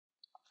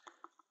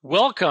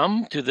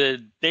Welcome to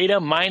the data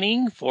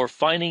mining for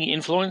finding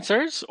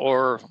influencers,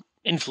 or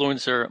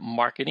influencer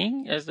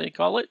marketing, as they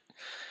call it,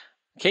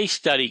 case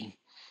study.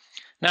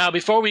 Now,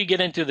 before we get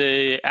into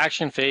the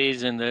action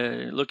phase and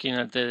the looking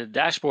at the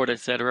dashboard,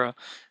 etc.,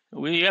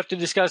 we have to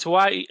discuss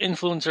why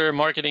influencer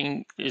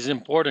marketing is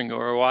important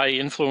or why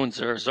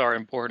influencers are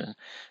important.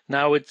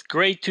 Now, it's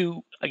great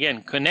to,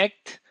 again,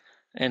 connect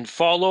and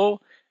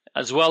follow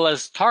as well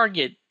as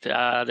target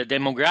the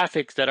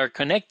demographics that are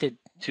connected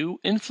to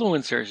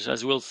influencers,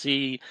 as we'll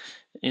see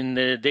in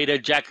the data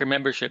jacker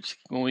memberships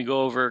when we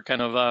go over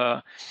kind of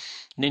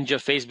ninja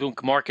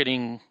Facebook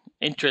marketing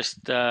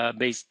interest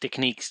based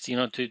techniques,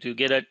 to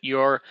get at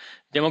your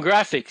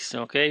demographics.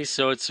 Okay,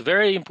 so it's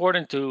very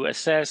important to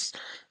assess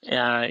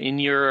in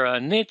your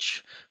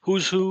niche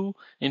who's who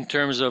in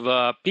terms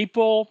of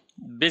people,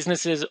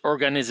 businesses,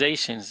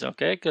 organizations.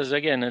 Okay, because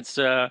again, it's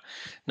not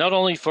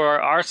only for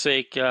our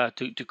sake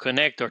to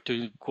connect or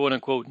to quote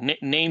unquote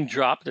name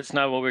drop. That's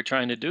not what we're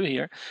trying to do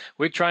here.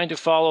 We're trying to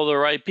follow the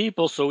right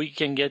people so we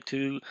can get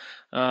to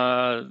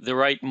the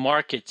right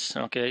markets,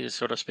 okay,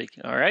 so to speak.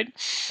 All right.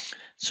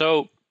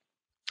 So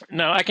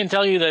now I can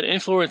tell you that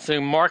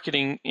influencer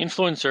marketing,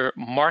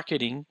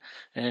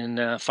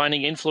 and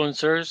finding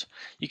influencers,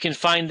 you can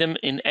find them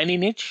in any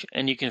niche,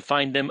 and you can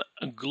find them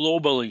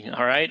globally.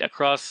 All right,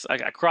 across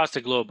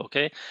the globe.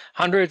 Okay,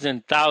 hundreds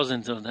and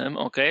thousands of them.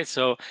 Okay,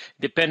 so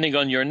depending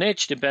on your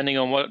niche, depending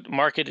on what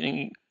market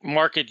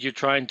you're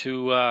trying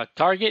to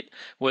target,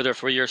 whether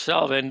for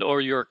yourself and or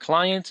your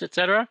clients,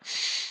 etc.,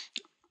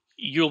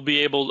 you'll be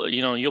able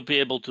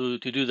to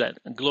do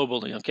that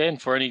globally, okay,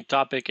 and for any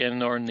topic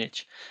and or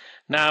niche.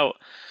 Now,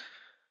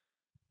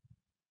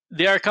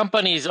 there are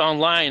companies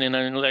online,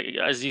 and like,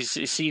 as you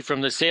see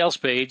from the sales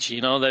page,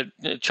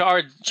 that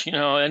charge,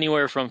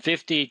 anywhere from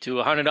 $50 to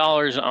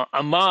 $100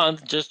 a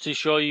month just to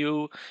show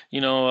you,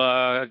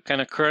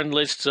 kind of current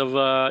lists of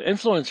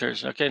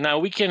influencers. Okay, now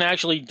we can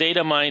actually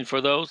data mine for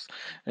those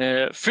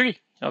free.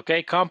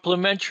 Okay,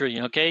 complimentary,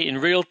 okay, in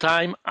real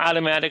time,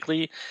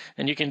 automatically,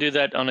 and you can do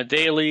that on a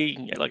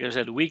daily, like I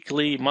said,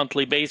 weekly,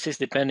 monthly basis,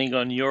 depending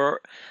on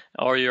your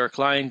or your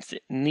client's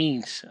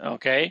needs,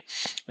 okay?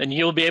 And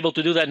you'll be able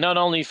to do that not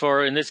only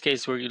for, in this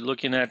case, we're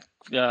looking at,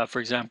 for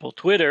example,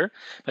 Twitter,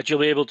 but you'll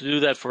be able to do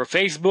that for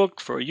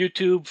Facebook, for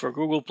YouTube, for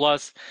Google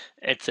Plus,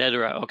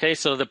 etc. Okay,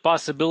 so the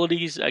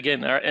possibilities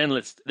again are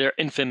endless. They're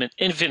infinite.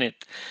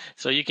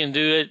 So you can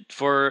do it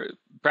for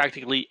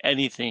practically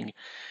anything.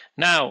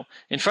 Now,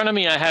 in front of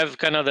me, I have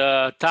kind of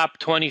the top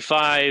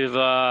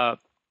 25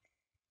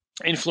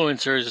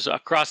 influencers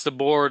across the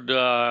board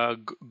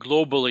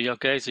globally.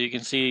 Okay, so you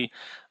can see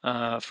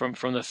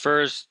from the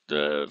first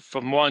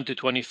from 1 to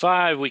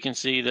 25, we can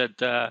see that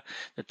the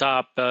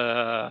top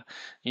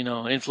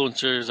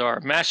influencers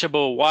are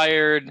Mashable,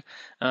 Wired,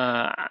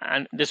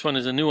 and this one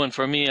is a new one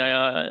for me.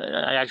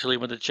 I actually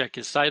went to check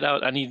his site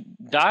out. I need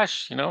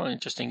Dash,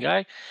 interesting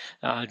guy.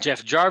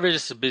 Jeff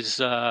Jarvis,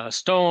 Biz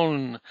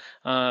Stone,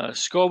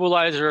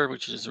 Scobilizer,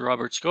 which is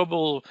Robert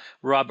Scoble,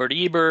 Robert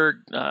Ebert,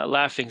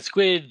 Laughing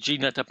Squid,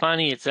 Gina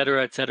Tapani,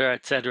 etc., etc.,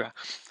 etc.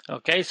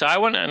 Okay, so I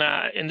want, and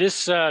in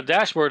this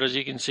dashboard, as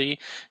you can see,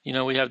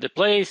 we have the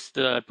place.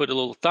 Put a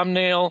little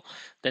thumbnail,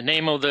 the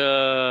name of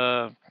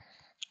the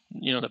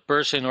the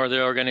person or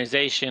the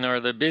organization or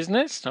the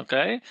business,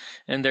 okay,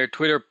 and their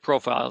Twitter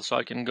profile, so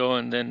I can go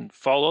and then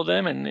follow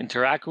them and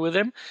interact with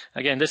them.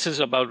 Again, this is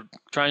about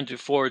trying to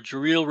forge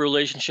real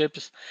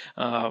relationships.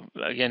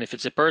 Again, if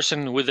it's a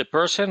person with a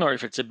person, or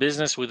if it's a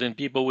business within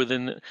people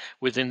within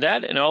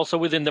that, and also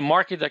within the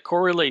market that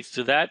correlates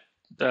to that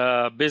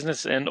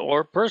business and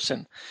or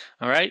person.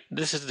 All right,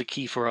 this is the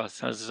key for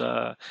us, as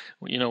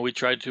we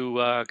try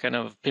to kind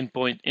of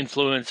pinpoint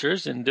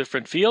influencers in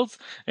different fields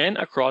and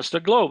across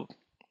the globe.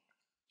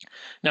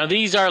 Now,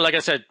 these are, like I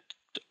said,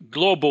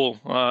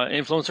 global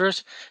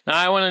influencers. Now,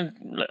 I want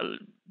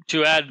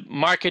to add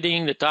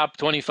marketing, the top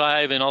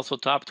 25, and also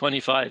top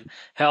 25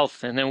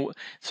 health, and then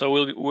so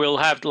we'll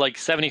have like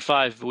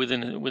 75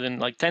 within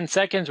like 10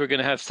 seconds. We're going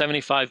to have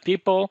 75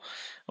 people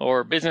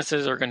or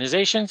businesses,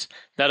 organizations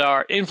that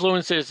are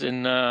influencers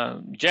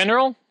in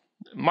general,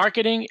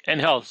 marketing, and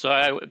health.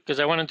 So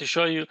because I wanted to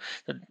show you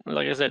that,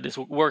 like I said, this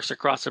works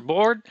across the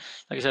board.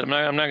 Like I said,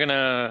 I'm not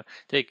gonna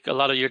take a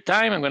lot of your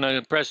time. I'm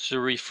gonna press to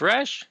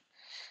refresh,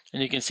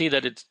 and you can see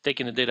that it's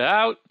taking the data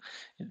out.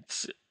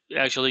 It's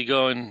actually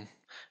going,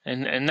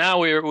 and now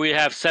we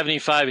have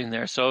 75 in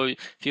there. So if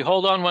you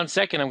hold on 1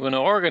 second, I'm going to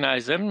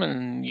organize them,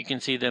 and you can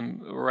see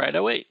them right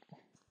away.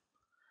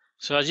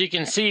 So as you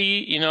can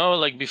see,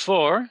 like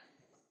before,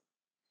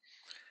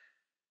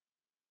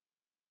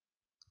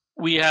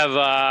 we have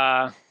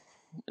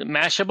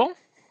Mashable,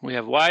 we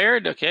have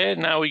Wired. Okay,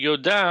 now we go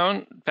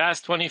down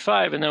past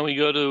 25, and then we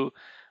go to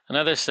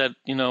another set.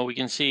 We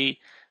can see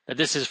that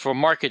this is for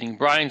marketing.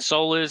 Brian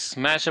Solis,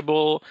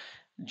 Mashable,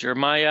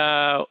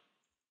 Jeremiah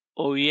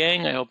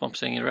Ouyang, I hope I'm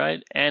saying it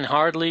right, Ann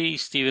Hardley,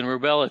 Stephen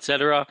Rubel,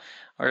 etc.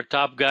 are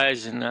top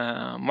guys in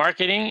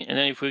marketing. And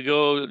then if we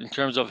go in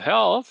terms of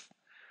health,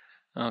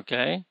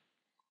 okay,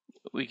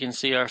 we can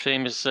see our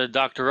famous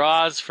Dr.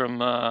 Oz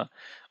from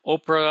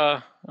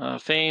Oprah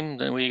fame.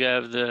 Then we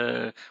have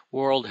the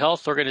World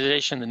Health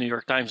Organization, the New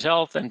York Times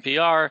Health,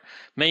 NPR,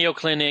 Mayo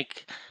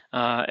Clinic,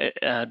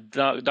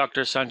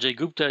 Dr. Sanjay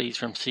Gupta, he's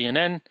from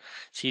CNN,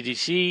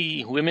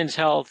 CDC, Women's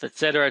Health,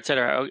 etc.,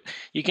 etc.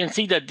 You can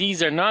see that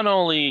these are not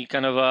only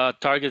kind of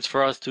targets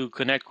for us to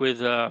connect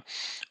with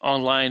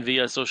online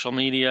via social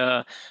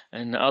media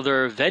and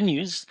other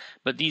venues,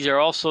 but these are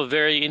also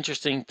very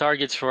interesting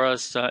targets for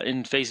us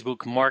in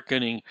Facebook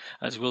marketing,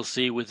 as we'll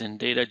see within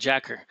Data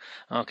Jacker.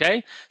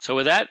 Okay, so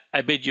with that,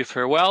 I bid you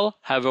farewell.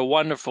 Have a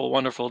wonderful,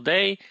 wonderful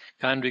day.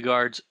 Kind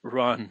regards,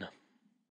 Ron.